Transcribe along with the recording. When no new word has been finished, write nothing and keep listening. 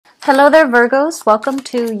Hello there, Virgos. Welcome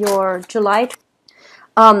to your July.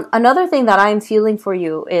 Another thing that I'm feeling for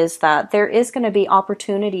you is that there is going to be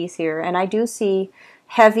opportunities here, and I do see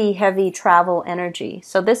heavy travel energy.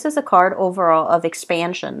 So this is a card overall of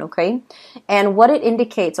expansion, okay? And what it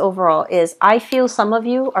indicates overall is I feel some of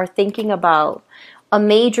you are thinking about a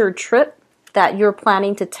major trip that you're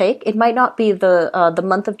planning to take. It might not be the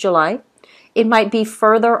month of July. It might be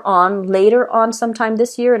further on, later on sometime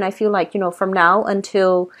this year, and I feel like, from now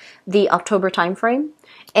until the October timeframe.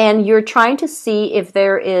 And you're trying to see if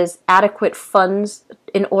there is adequate funds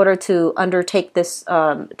in order to undertake this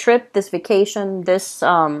trip, this vacation, this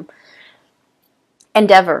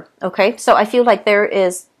endeavor, okay? So I feel like there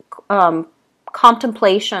is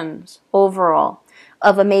contemplations overall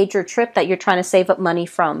of a major trip that you're trying to save up money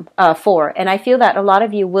for. And I feel that a lot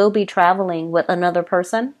of you will be traveling with another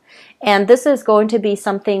person. And this is going to be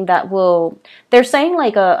something that they're saying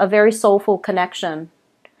like a very soulful connection.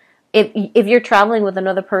 If you're traveling with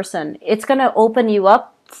another person, it's going to open you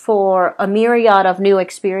up for a myriad of new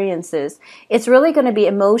experiences. It's really going to be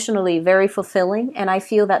emotionally very fulfilling, and I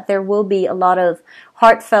feel that there will be a lot of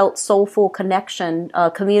heartfelt, soulful connection,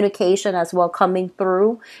 communication as well coming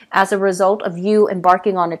through as a result of you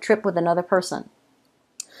embarking on a trip with another person.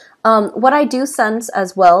 What I do sense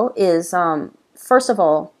as well is, first of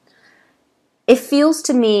all, it feels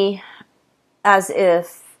to me as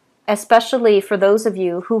if, especially for those of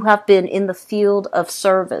you who have been in the field of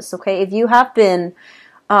service, okay, if you have been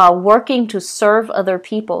working to serve other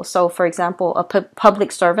people. So, for example, a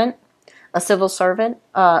public servant, a civil servant,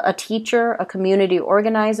 a teacher, a community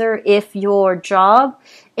organizer. If your job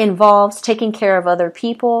involves taking care of other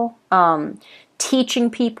people, teaching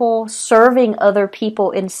people, serving other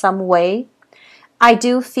people in some way, I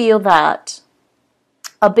do feel that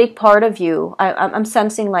a big part of you, I'm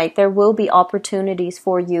sensing like there will be opportunities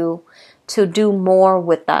for you to do more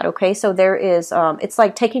with that, okay? So there is, it's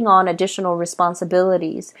like taking on additional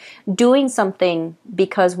responsibilities, doing something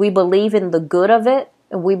because we believe in the good of it,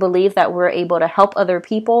 and we believe that we're able to help other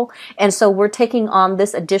people, and so we're taking on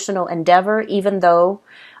this additional endeavor, even though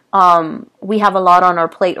we have a lot on our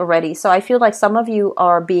plate already. So I feel like some of you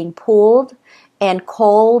are being pulled and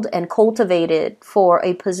culled and cultivated for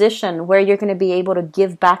a position where you're going to be able to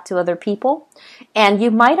give back to other people. And you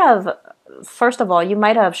might have, first of all, you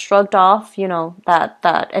might have shrugged off,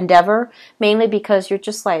 that endeavor, mainly because you're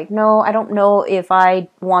just like, no, I don't know if I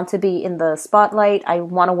want to be in the spotlight. I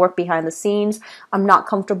want to work behind the scenes. I'm not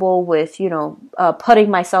comfortable with, putting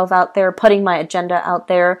myself out there, putting my agenda out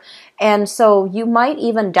there. And so you might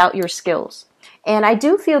even doubt your skills. And I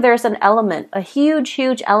do feel there's an element, a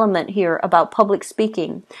huge element here about public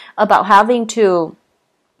speaking, about having to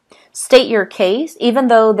state your case, even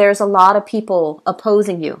though there's a lot of people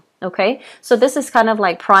opposing you. Okay, so this is kind of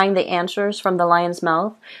like prying the answers from the lion's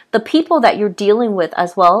mouth. The people that you're dealing with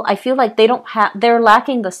as well, I feel like they're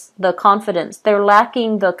lacking the confidence, they're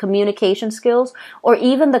lacking the communication skills, or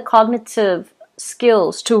even the cognitive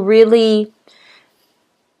skills to really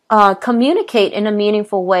communicate in a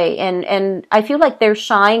meaningful way, and I feel like they're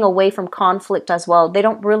shying away from conflict as well. They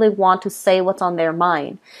don't really want to say what's on their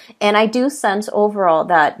mind, and I do sense overall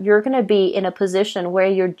that you're going to be in a position where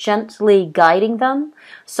you're gently guiding them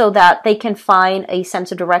so that they can find a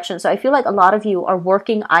sense of direction. So I feel like a lot of you are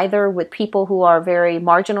working either with people who are very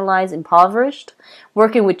marginalized, impoverished,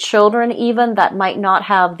 working with children even that might not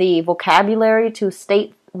have the vocabulary to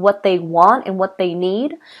state what they want and what they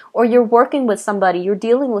need, or you're working with somebody, you're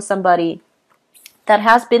dealing with somebody that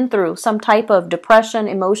has been through some type of depression,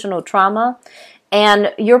 emotional trauma,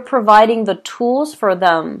 and you're providing the tools for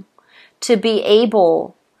them to be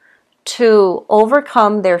able to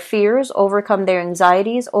overcome their fears, overcome their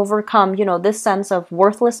anxieties, overcome, this sense of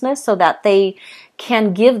worthlessness so that they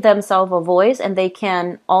can give themselves a voice and they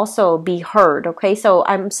can also be heard, okay? So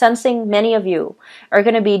I'm sensing many of you are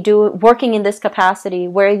going to be working in this capacity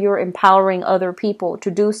where you're empowering other people to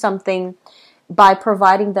do something by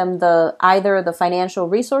providing them either the financial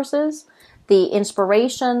resources, the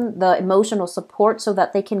inspiration, the emotional support so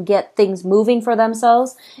that they can get things moving for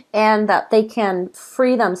themselves and that they can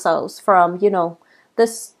free themselves from,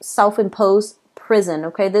 this self-imposed prison,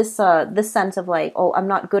 okay? This sense of like, oh, I'm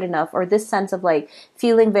not good enough, or this sense of like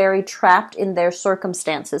feeling very trapped in their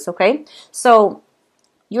circumstances, okay? So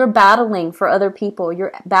you're battling for other people.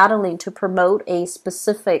 You're battling to promote a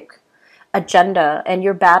specific agenda, and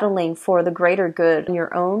you're battling for the greater good on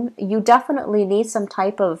your own. You definitely need some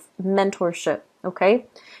type of mentorship, okay?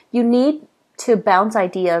 You need to bounce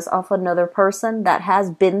ideas off another person that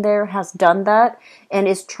has been there, has done that, and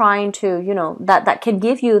is trying to, that can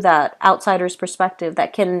give you that outsider's perspective,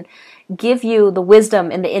 that can give you the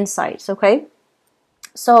wisdom and the insights, okay?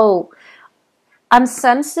 So I'm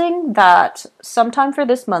sensing that sometime for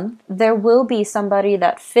this month, there will be somebody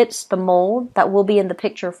that fits the mold that will be in the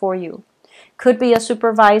picture for you. Could be a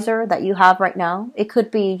supervisor that you have right now. It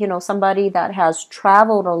could be, somebody that has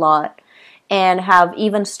traveled a lot and have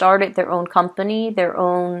even started their own company, their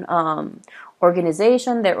own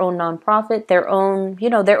organization, their own nonprofit, their own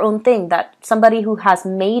thing, that somebody who has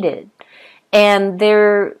made it. And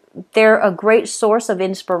they're a great source of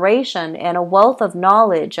inspiration and a wealth of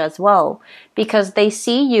knowledge as well, because they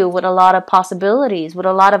see you with a lot of possibilities, with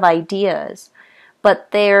a lot of ideas,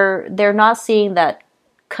 but they're not seeing that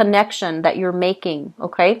connection that you're making.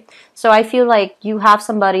 Okay, so I feel like you have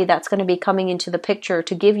somebody that's going to be coming into the picture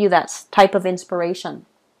to give you that type of inspiration.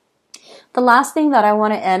 The last thing that I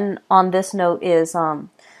want to end on this note is I'm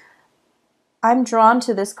drawn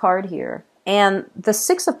to this card here, and the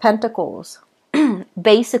Six of Pentacles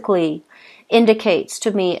basically indicates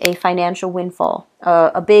to me a financial windfall,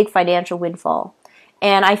 a big financial windfall.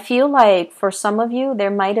 And I feel like for some of you, there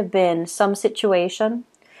might have been some situation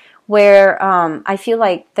where I feel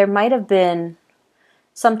like there might have been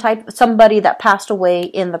somebody that passed away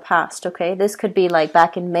in the past. Okay, this could be like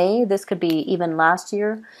back in May, this could be even last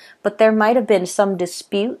year, but there might have been some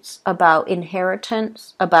disputes about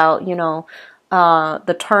inheritance, about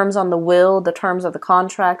the terms on the will, the terms of the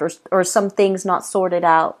contract, or some things not sorted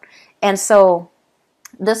out. And so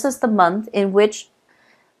this is the month in which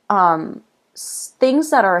things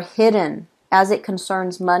that are hidden as it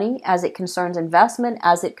concerns money, as it concerns investment,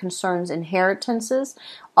 as it concerns inheritances,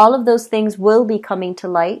 all of those things will be coming to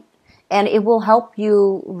light, and it will help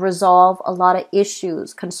you resolve a lot of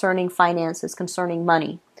issues concerning finances, concerning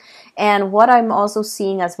money. And what I'm also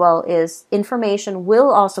seeing as well is information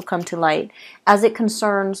will also come to light as it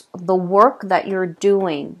concerns the work that you're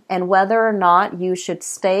doing and whether or not you should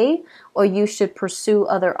stay or you should pursue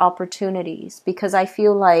other opportunities. Because I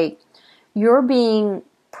feel like you're being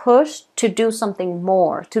pushed to do something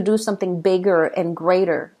more, to do something bigger and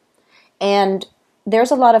greater. And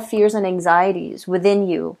there's a lot of fears and anxieties within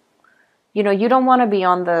you. You don't want to be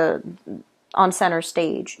on center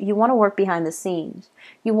stage. You want to work behind the scenes.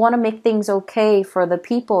 You want to make things okay for the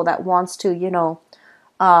people that wants to,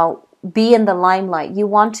 be in the limelight. You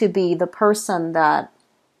want to be the person that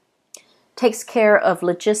takes care of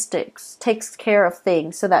logistics, takes care of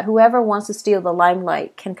things, so that whoever wants to steal the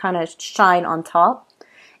limelight can kind of shine on top.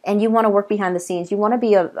 And you want to work behind the scenes. You want to be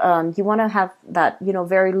you want to have that,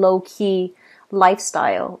 very low key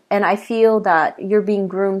lifestyle. And I feel that you're being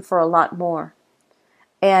groomed for a lot more.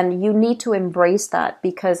 And you need to embrace that,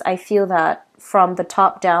 because I feel that from the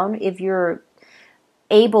top down, if you're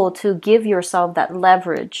able to give yourself that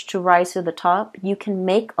leverage to rise to the top, you can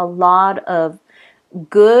make a lot of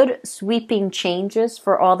good sweeping changes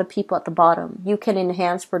for all the people at the bottom. You can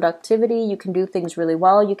enhance productivity, you can do things really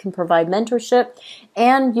well, you can provide mentorship,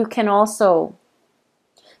 and you can also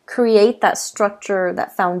create that structure,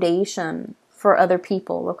 that foundation for other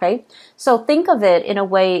people. Okay, so think of it in a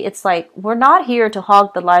way, it's like we're not here to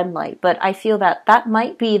hog the limelight, but I feel that that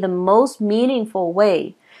might be the most meaningful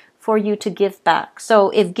way for you to give back.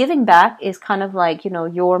 So if giving back is kind of like,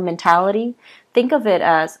 your mentality, think of it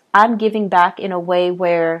as I'm giving back in a way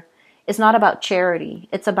where it's not about charity,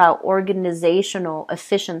 it's about organizational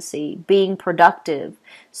efficiency, being productive.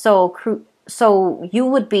 So you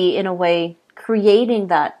would be in a way creating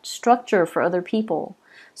that structure for other people,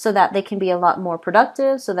 so that they can be a lot more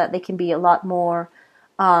productive, so that they can be a lot more,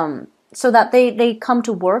 so that they come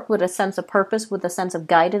to work with a sense of purpose, with a sense of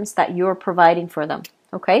guidance that you're providing for them.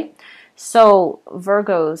 Okay? So,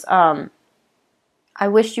 Virgos, I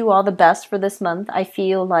wish you all the best for this month. I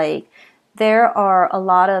feel like there are a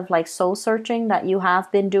lot of soul searching that you have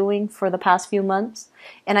been doing for the past few months.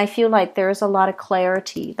 And I feel like there's a lot of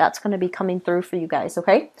clarity that's going to be coming through for you guys,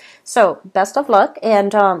 okay? So, best of luck.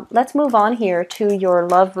 And let's move on here to your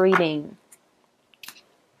love reading.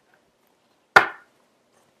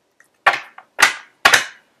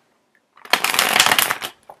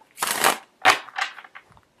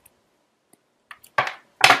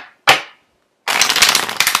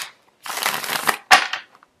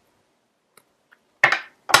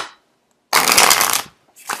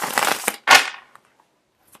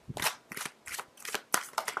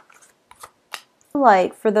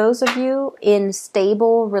 Like for those of you in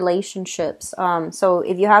stable relationships, so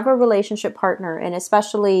if you have a relationship partner, and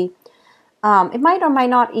especially it might or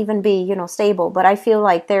might not even be stable, but I feel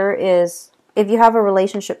like if you have a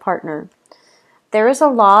relationship partner, there is a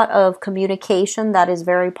lot of communication that is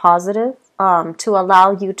very positive, to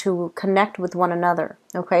allow you to connect with one another.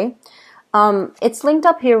 Okay, It's linked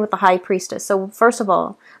up here with the High Priestess. So first of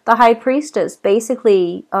all, the High Priestess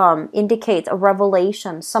basically indicates a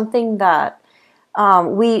revelation, something that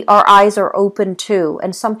our eyes are open to,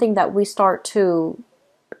 and something that we start to.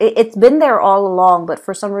 It's been there all along, but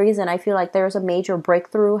for some reason, I feel like there's a major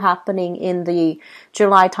breakthrough happening in the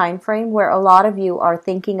July timeframe where a lot of you are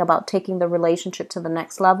thinking about taking the relationship to the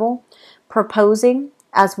next level, proposing,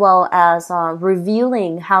 as well as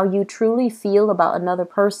revealing how you truly feel about another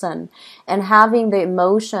person, and having the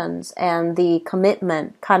emotions and the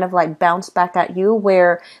commitment kind of like bounce back at you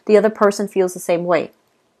where the other person feels the same way.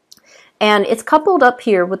 And it's coupled up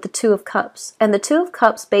here with the Two of Cups. And the Two of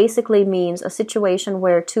Cups basically means a situation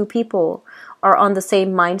where two people are on the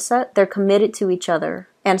same mindset. They're committed to each other.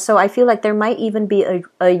 And so I feel like there might even be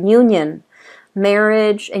a union,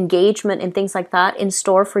 marriage, engagement, and things like that in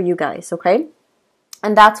store for you guys, okay?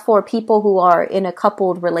 And that's for people who are in a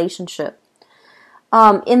coupled relationship.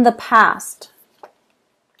 In the past,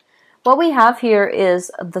 what we have here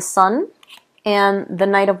is the Sun and the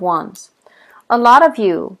Knight of Wands. A lot of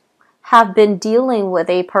you have been dealing with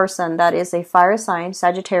a person that is a fire sign,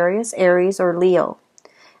 Sagittarius, Aries, or Leo.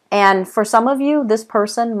 And for some of you, this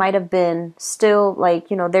person might have been still like,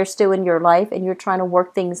 they're still in your life and you're trying to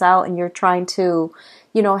work things out and you're trying to,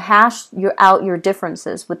 hash out your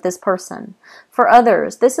differences with this person. For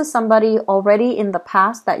others, this is somebody already in the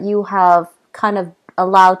past that you have kind of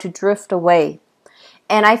allowed to drift away.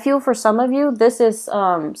 And I feel for some of you, this is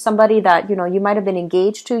somebody that, you might have been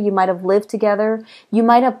engaged to, you might have lived together, you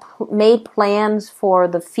might have made plans for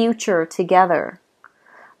the future together.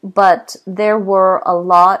 But there were a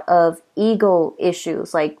lot of ego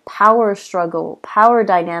issues, like power struggle, power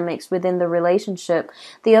dynamics within the relationship.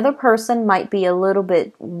 The other person might be a little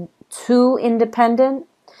bit too independent,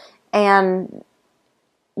 and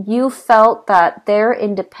you felt that their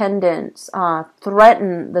independence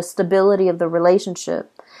threatened the stability of the relationship.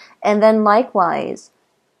 And then likewise,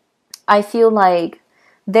 I feel like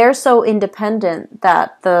they're so independent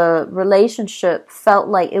that the relationship felt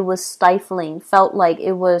like it was stifling, felt like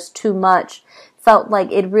it was too much, felt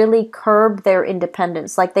like it really curbed their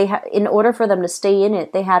independence. Like in order for them to stay in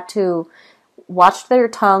it, they had to watch their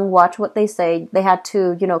tongue, watch what they say. They had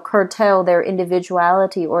to, curtail their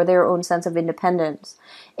individuality or their own sense of independence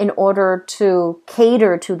in order to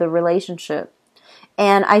cater to the relationship.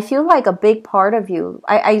 And I feel like a big part of you,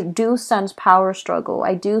 I do sense power struggle.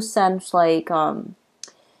 I do sense like,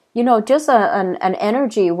 just an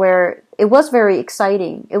energy where it was very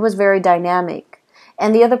exciting. It was very dynamic.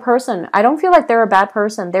 And the other person, I don't feel like they're a bad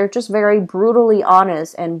person. They're just very brutally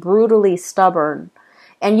honest and brutally stubborn.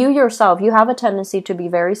 And you yourself, you have a tendency to be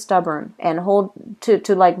very stubborn and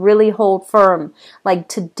to like really hold firm, like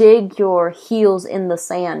to dig your heels in the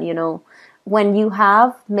sand, When you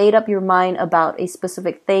have made up your mind about a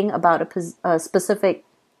specific thing, about a specific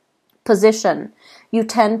position, you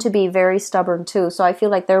tend to be very stubborn too. So I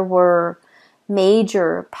feel like there were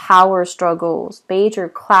major power struggles, major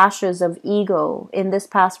clashes of ego in this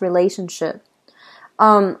past relationship.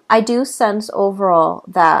 I do sense overall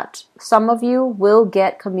that some of you will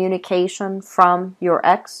get communication from your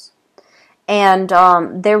ex, and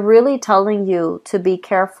they're really telling you to be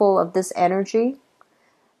careful of this energy,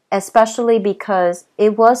 especially because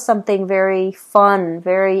it was something very fun,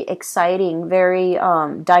 very exciting, very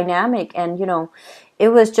dynamic, and it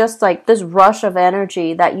was just like this rush of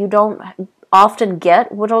energy that you don't often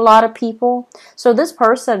get with a lot of people. So this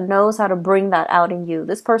person knows how to bring that out in you.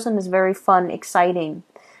 This person is very fun, exciting,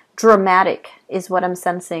 dramatic is what I'm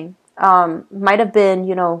sensing. Might have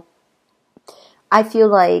been, I feel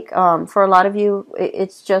like for a lot of you,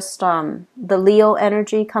 it's just the Leo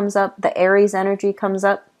energy comes up, the Aries energy comes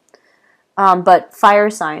up, but fire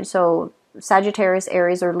sign, so Sagittarius,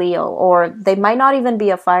 Aries, or Leo, or they might not even be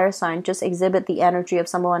a fire sign, just exhibit the energy of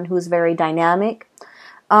someone who's very dynamic.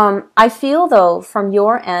 I feel though, from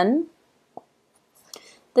your end,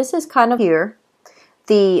 this is kind of here,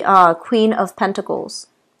 the Queen of Pentacles.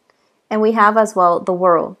 And we have as well the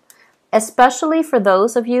World. Especially for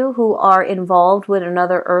those of you who are involved with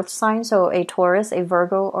another earth sign, so a Taurus, a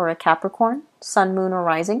Virgo, or a Capricorn, Sun, Moon, or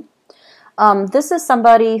Rising. This is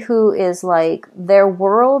somebody who is like, their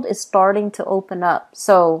world is starting to open up.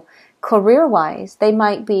 So career-wise, they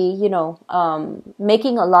might be,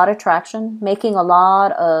 making a lot of traction, making a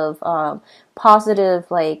lot of positive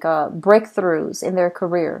breakthroughs in their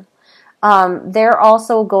career. They're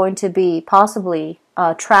also going to be possibly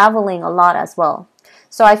traveling a lot as well.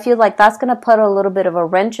 So I feel like that's going to put a little bit of a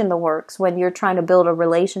wrench in the works when you're trying to build a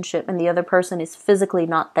relationship and the other person is physically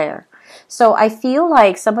not there. So I feel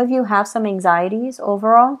like some of you have some anxieties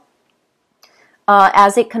overall.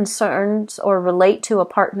 as it concerns or relate to a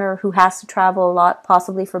partner who has to travel a lot,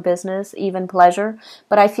 possibly for business, even pleasure.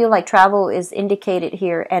 But I feel like travel is indicated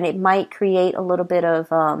here, and it might create a little bit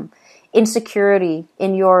of insecurity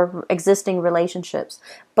in your existing relationships.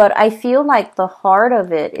 But I feel like the heart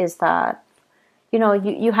of it is that,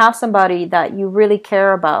 you have somebody that you really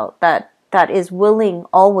care about, that is willing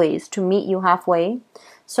always to meet you halfway.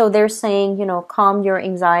 So they're saying, calm your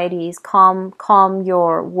anxieties, calm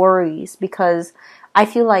your worries, because I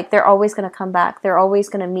feel like they're always going to come back. They're always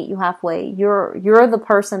going to meet you halfway. You're the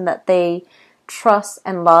person that they trust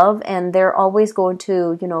and love, and they're always going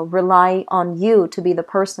to, rely on you to be the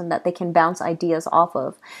person that they can bounce ideas off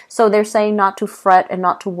of. So they're saying not to fret and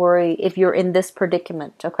not to worry if you're in this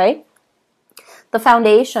predicament, okay? The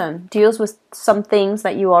foundation deals with some things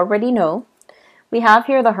that you already know. We have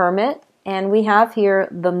here the Hermit, and we have here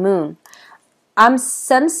the Moon. I'm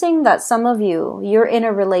sensing that some of you're in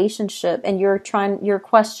a relationship and you're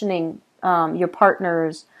questioning your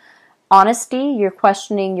partner's honesty, you're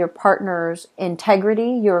questioning your partner's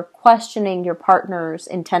integrity, you're questioning your partner's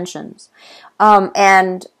intentions.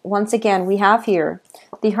 And once again, we have here,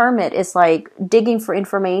 the Hermit is like digging for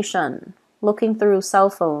information, looking through cell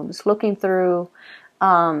phones, looking through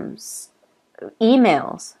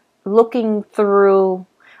emails, looking through,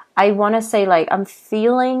 I want to say, like, I'm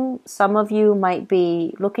feeling some of you might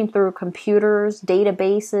be looking through computers,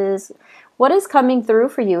 databases. What is coming through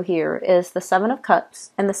for you here is the Seven of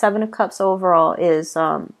Cups, and the Seven of Cups overall is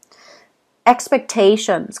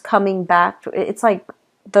expectations coming back. It's like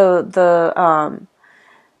the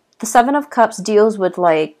Seven of Cups deals with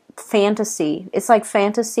like fantasy. It's like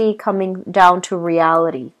fantasy coming down to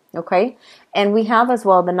reality. Okay? And we have as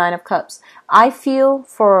well the Nine of Cups. I feel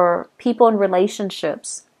for people in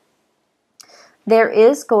relationships, there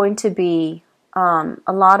is going to be a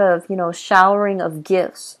lot of, showering of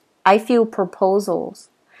gifts. I feel proposals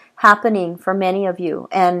happening for many of you.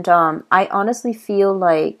 And I honestly feel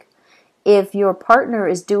like if your partner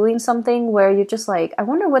is doing something where you're just like, I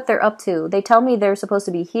wonder what they're up to. They tell me they're supposed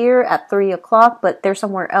to be here at 3 o'clock, but they're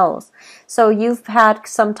somewhere else. So you've had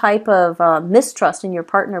some type of mistrust in your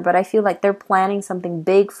partner, but I feel like they're planning something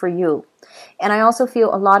big for you. And I also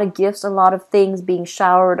feel a lot of gifts, a lot of things being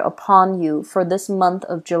showered upon you for this month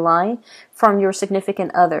of July from your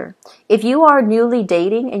significant other. If you are newly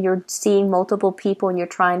dating and you're seeing multiple people and you're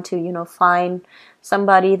trying to, find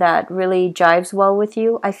somebody that really jives well with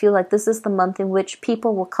you, I feel like this is the month in which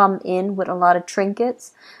people will come in with a lot of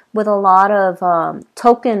trinkets, with a lot of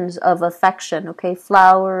tokens of affection, okay?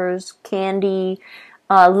 Flowers, candy,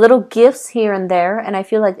 little gifts here and there. And I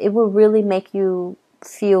feel like it will really make you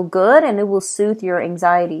feel good, and it will soothe your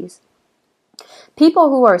anxieties. People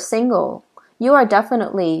who are single, you are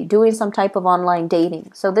definitely doing some type of online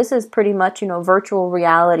dating. So this is pretty much, virtual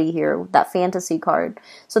reality here, that fantasy card.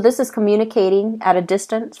 So this is communicating at a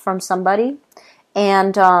distance from somebody.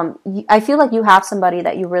 And I feel like you have somebody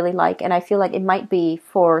that you really like, and I feel like it might be,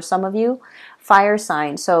 for some of you, fire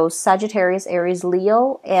sign. So Sagittarius, Aries,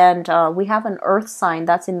 Leo, and we have an earth sign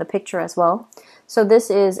that's in the picture as well. So this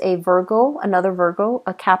is a Virgo, another Virgo,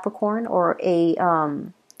 a Capricorn, or a,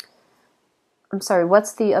 I'm sorry,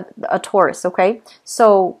 a Taurus, okay?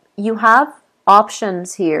 So you have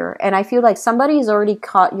options here, and I feel like somebody's already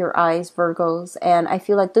caught your eyes, Virgos, and I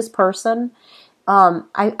feel like this person,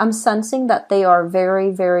 I'm sensing that they are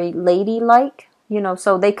very, very ladylike,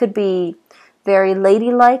 so they could be very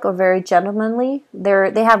ladylike or very gentlemanly.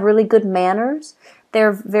 They have really good manners.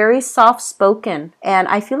 They're very soft-spoken, and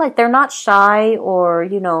I feel like they're not shy or,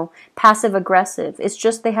 passive-aggressive. It's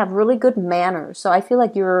just they have really good manners. So I feel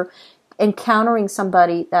like you're encountering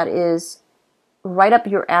somebody that is right up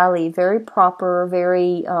your alley, very proper,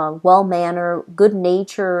 very well-mannered,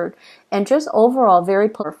 good-natured, and just overall very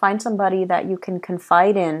find somebody that you can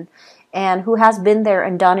confide in and who has been there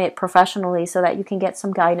and done it professionally so that you can get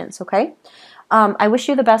some guidance, okay? I wish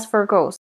you the best, Virgos.